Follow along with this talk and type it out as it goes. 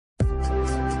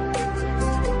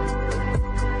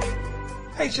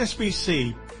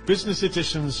HSBC Business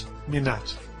Editions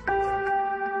Minat.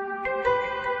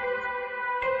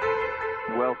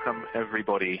 Welcome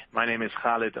everybody. My name is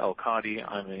Khalid Al-Qadi.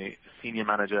 I'm a Senior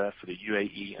Manager for the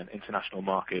UAE and International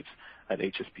Markets at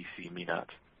HSBC Minat.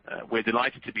 We're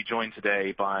delighted to be joined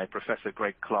today by Professor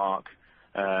Greg Clark,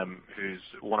 who's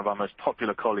one of our most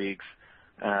popular colleagues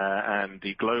and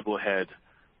the global head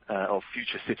of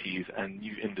future cities and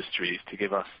new industries, to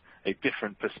give us a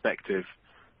different perspective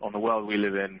on the world we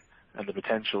live in and the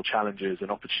potential challenges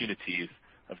and opportunities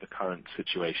of the current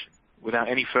situation. Without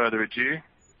any further ado,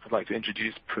 I'd like to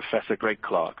introduce Professor Greg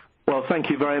Clark. Well, thank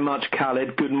you very much,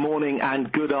 Khalid. Good morning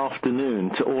and good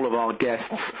afternoon to all of our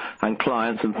guests and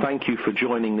clients, and thank you for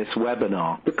joining this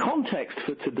webinar. The context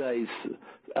for today's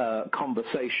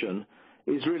conversation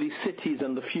is really cities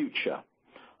and the future.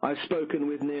 I've spoken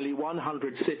with nearly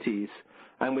 100 cities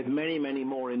and with many, many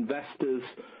more investors,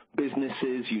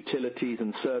 businesses, utilities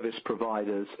and service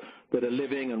providers that are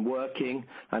living and working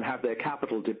and have their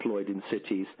capital deployed in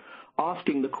cities,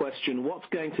 asking the question, what's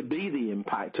going to be the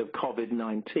impact of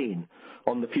COVID-19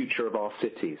 on the future of our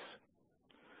cities?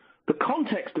 The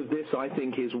context of this, I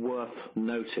think, is worth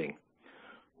noting.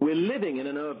 We're living in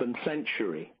an urban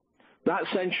century. That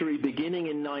century, beginning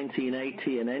in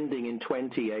 1980 and ending in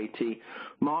 2080,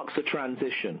 marks a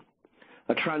transition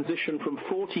from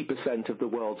 40% of the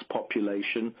world's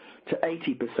population to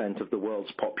 80% of the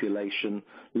world's population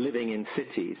living in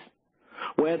cities,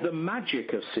 where the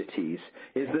magic of cities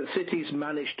is that cities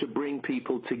manage to bring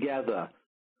people together.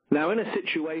 Now, in a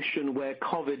situation where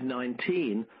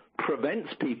COVID-19 prevents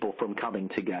people from coming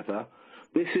together,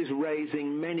 this is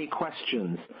raising many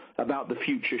questions about the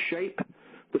future shape,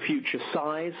 the future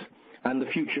size, and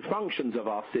the future functions of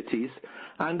our cities,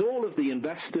 and all of the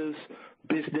investors,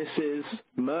 businesses,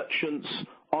 merchants,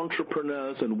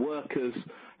 entrepreneurs and workers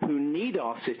who need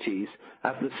our cities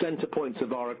as the center points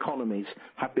of our economies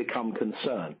have become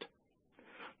concerned.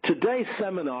 Today's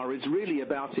seminar is really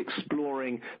about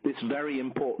exploring this very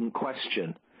important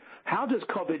question. How does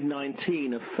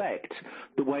COVID-19 affect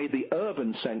the way the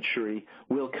urban century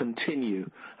will continue,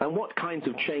 and what kinds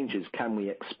of changes can we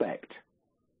expect?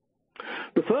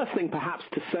 The first thing perhaps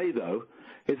to say, though,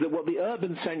 is that what the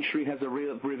urban century has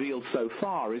revealed so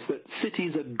far is that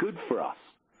cities are good for us.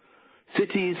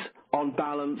 Cities, on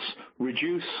balance,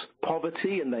 reduce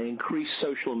poverty and they increase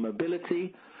social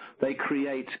mobility. They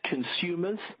create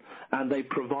consumers and they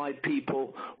provide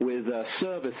people with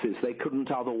services they couldn't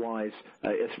otherwise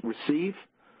receive.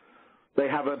 They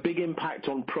have a big impact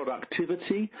on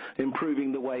productivity,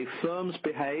 improving the way firms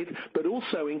behave, but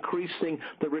also increasing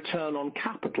the return on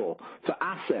capital for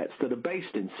assets that are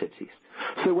based in cities.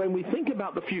 So when we think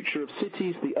about the future of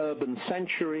cities, the urban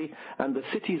century, and the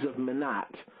cities of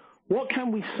Minat, what can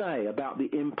we say about the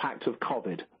impact of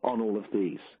COVID on all of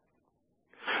these?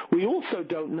 We also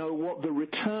don't know what the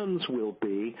returns will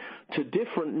be to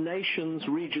different nations,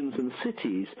 regions and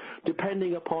cities,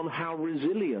 depending upon how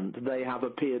resilient they have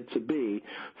appeared to be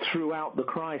throughout the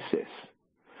crisis.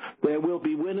 There will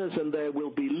be winners and there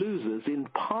will be losers, in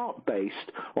part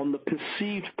based on the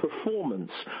perceived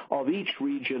performance of each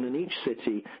region and each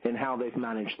city in how they've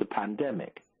managed the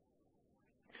pandemic.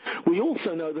 We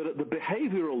also know that at the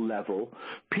behavioral level,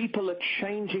 people are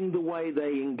changing the way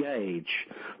they engage.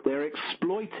 They're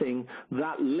exploiting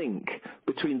that link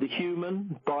between the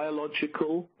human,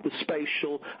 biological, the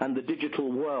spatial, and the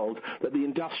digital world that the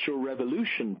Industrial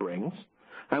Revolution brings.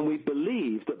 And we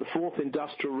believe that the Fourth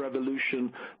Industrial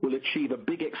Revolution will achieve a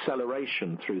big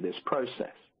acceleration through this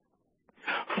process.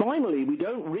 Finally, we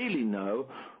don't really know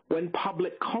when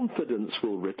public confidence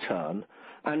will return,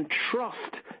 and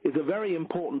trust is a very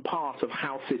important part of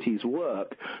how cities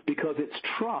work, because it's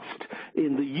trust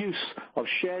in the use of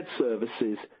shared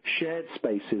services, shared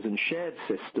spaces and shared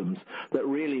systems that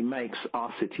really makes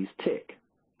our cities tick.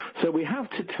 So we have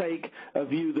to take a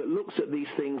view that looks at these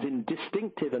things in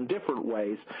distinctive and different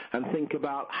ways and think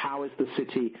about how is the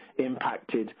city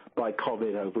impacted by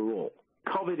COVID overall.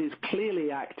 COVID is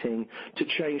clearly acting to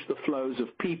change the flows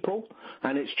of people,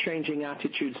 and it's changing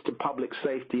attitudes to public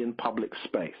safety and public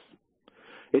space.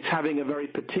 It's having a very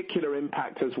particular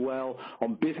impact as well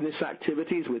on business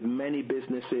activities, with many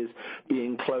businesses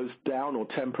being closed down or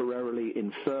temporarily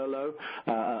in furlough,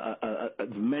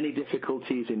 many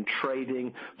difficulties in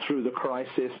trading through the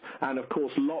crisis, and of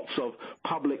course lots of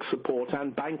public support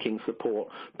and banking support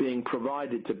being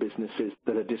provided to businesses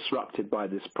that are disrupted by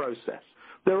this process.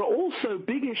 There are also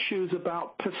big issues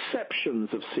about perceptions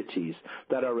of cities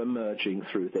that are emerging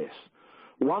through this.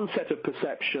 One set of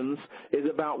perceptions is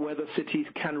about whether cities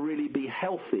can really be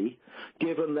healthy,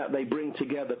 given that they bring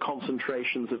together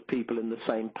concentrations of people in the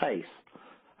same pace.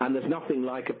 And there's nothing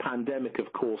like a pandemic,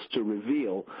 of course, to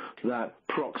reveal that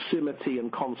proximity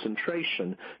and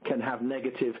concentration can have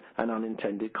negative and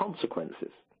unintended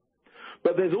consequences.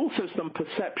 But there's also some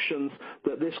perceptions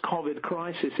that this COVID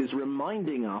crisis is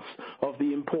reminding us of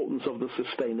the importance of the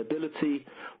sustainability,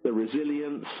 the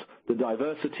resilience, the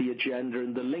diversity agenda,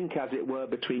 and the link, as it were,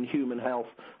 between human health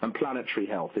and planetary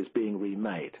health is being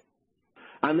remade.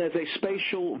 And there's a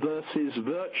spatial versus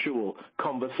virtual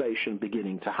conversation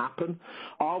beginning to happen.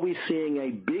 Are we seeing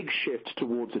a big shift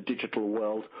towards a digital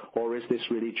world, or is this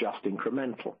really just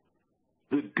incremental?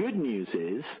 The good news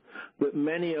is that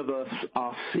many of us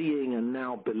are seeing and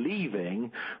now believing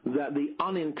that the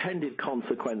unintended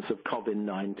consequence of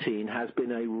COVID-19 has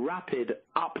been a rapid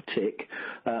uptick,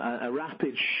 a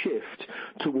rapid shift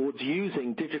towards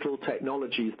using digital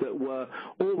technologies that were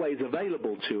always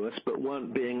available to us but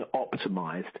weren't being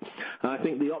optimized. And I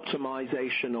think the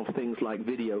optimization of things like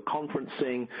video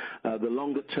conferencing, the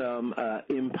longer-term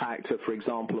impact of, for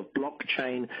example, of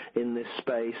blockchain in this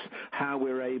space, how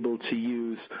we're able to use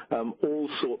all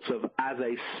sorts of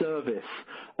as-a-service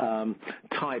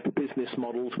type business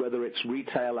models, whether it's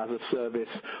retail as a service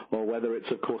or whether it's,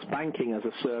 of course, banking as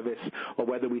a service or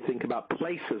whether we think about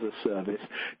place as a service.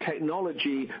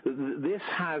 Technology, this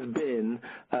has been,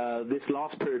 this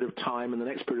last period of time and the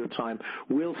next period of time,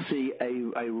 we'll see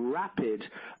a rapid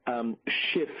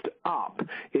shift up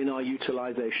in our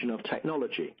utilization of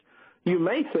technology. You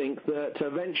may think that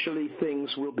eventually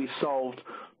things will be solved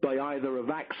by either a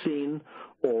vaccine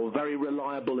or very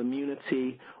reliable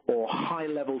immunity or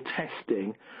high-level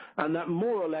testing, and that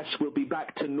more or less we'll be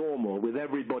back to normal with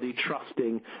everybody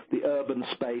trusting the urban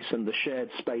space and the shared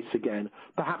space again,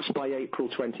 perhaps by April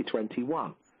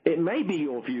 2021. It may be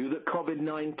your view that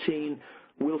COVID-19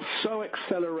 will so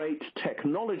accelerate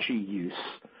technology use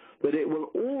that it will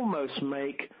almost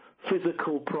make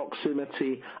physical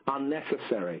proximity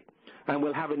unnecessary. And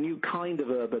we'll have a new kind of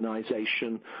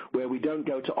urbanization where we don't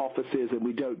go to offices and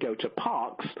we don't go to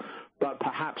parks, but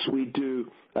perhaps we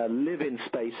do live in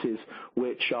spaces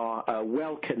which are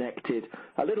well connected,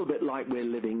 a little bit like we're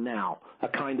living now, a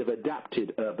kind of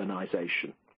adapted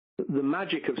urbanization. The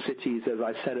magic of cities, as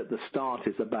I said at the start,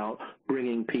 is about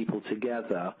bringing people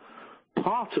together.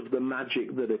 Part of the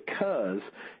magic that occurs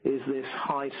is this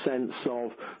high sense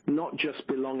of not just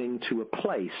belonging to a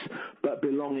place, but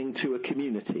belonging to a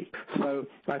community. So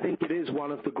I think it is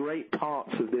one of the great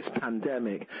parts of this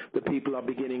pandemic that people are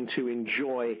beginning to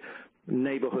enjoy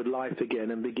neighborhood life again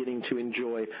and beginning to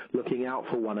enjoy looking out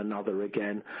for one another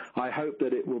again. I hope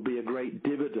that it will be a great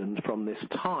dividend from this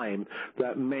time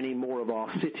that many more of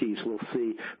our cities will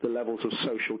see the levels of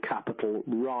social capital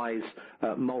rise,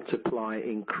 multiply,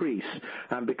 increase,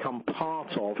 and become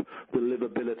part of the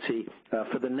livability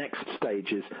for the next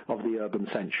stages of the urban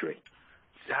century.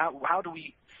 How do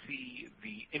we see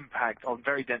the impact on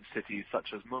very dense cities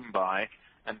such as Mumbai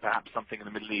and perhaps something in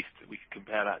the Middle East? We could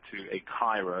compare that to a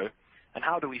Cairo. And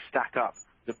how do we stack up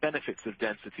the benefits of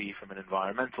density from an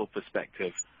environmental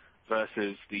perspective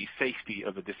versus the safety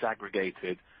of a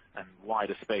disaggregated and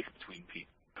wider space between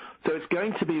people? So it's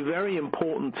going to be very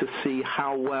important to see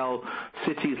how well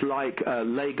cities like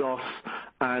Lagos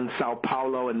and Sao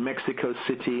Paulo and Mexico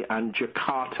City and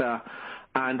Jakarta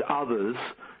and others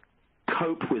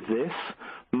cope with this.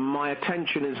 My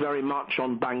attention is very much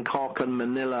on Bangkok and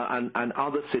Manila and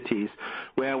other cities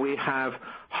where we have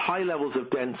high levels of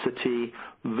density,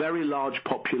 very large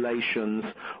populations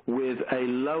with a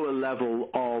lower level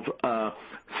of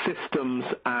systems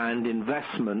and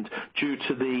investment due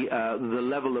to the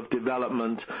level of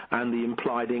development and the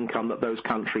implied income that those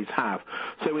countries have.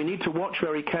 So we need to watch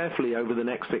very carefully over the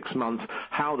next 6 months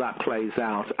how that plays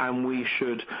out, and we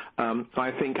should,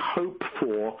 I think, hope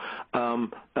for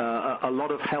a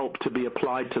lot of help to be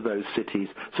applied to those cities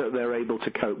so they're able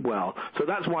to cope well. So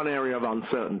that's one area of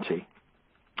uncertainty.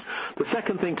 The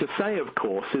second thing to say, of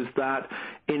course, is that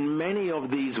in many of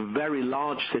these very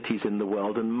large cities in the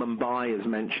world, and Mumbai is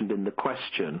mentioned in the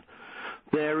question,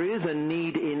 there is a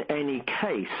need in any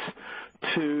case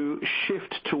to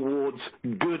shift towards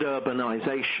good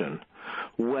urbanization,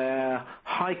 where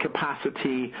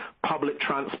high-capacity public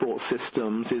transport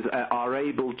systems are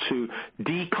able to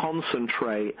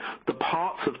deconcentrate the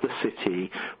parts of the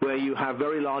city where you have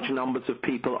very large numbers of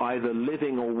people either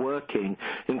living or working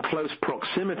in close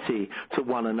proximity to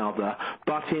one another,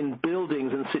 but in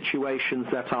buildings and situations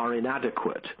that are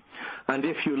inadequate. And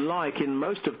if you like, in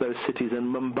most of those cities,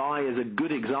 and Mumbai is a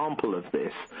good example of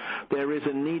this, there is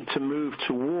a need to move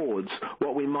towards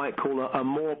what we might call a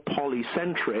more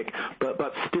polycentric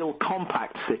but still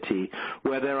compact city,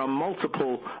 where there are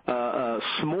multiple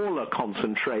smaller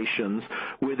concentrations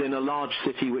within a large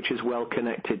city which is well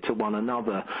connected to one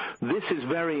another. This is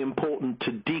very important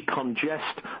to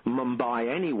decongest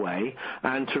Mumbai anyway,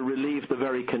 and to relieve the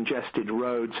very congested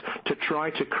roads, to try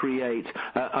to create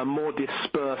a more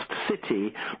dispersed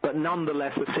city, but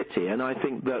nonetheless a city. And I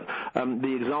think that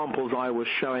the examples I was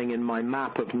showing in my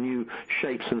map of new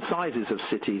shapes and sizes of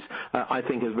cities, I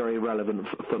think is very relevant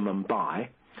for Mumbai.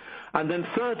 And then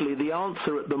thirdly, the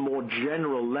answer at the more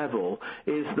general level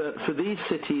is that for these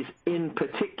cities in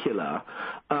particular,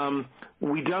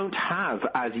 we don't have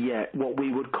as yet what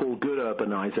we would call good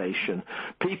urbanization.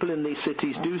 People in these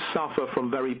cities do suffer from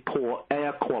very poor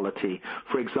air quality,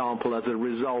 for example, as a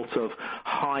result of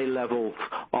high levels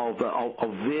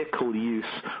of vehicle use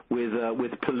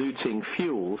with polluting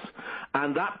fuels,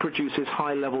 and that produces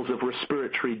high levels of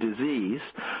respiratory disease,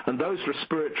 and those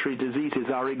respiratory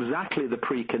diseases are exactly the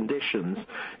preconditions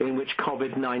in which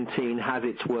COVID-19 has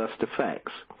its worst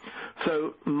effects.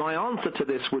 So my answer to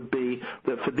this would be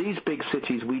that for these big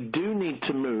cities, we do need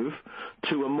to move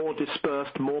to a more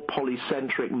dispersed, more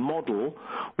polycentric model,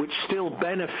 which still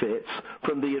benefits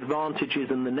from the advantages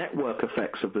and the network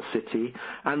effects of the city,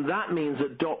 and that means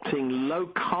adopting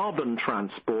low-carbon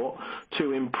transport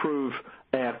to improve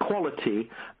air quality,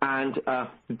 and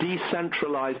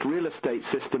decentralized real estate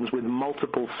systems with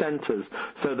multiple centers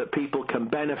so that people can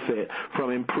benefit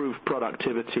from improved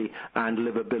productivity and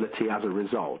livability as a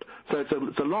result. So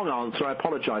it's a long answer. I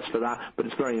apologize for that, but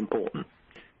it's very important.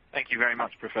 Thank you very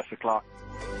much, Professor Clark.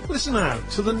 Listen out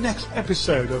to the next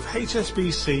episode of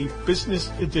HSBC Business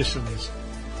Editions.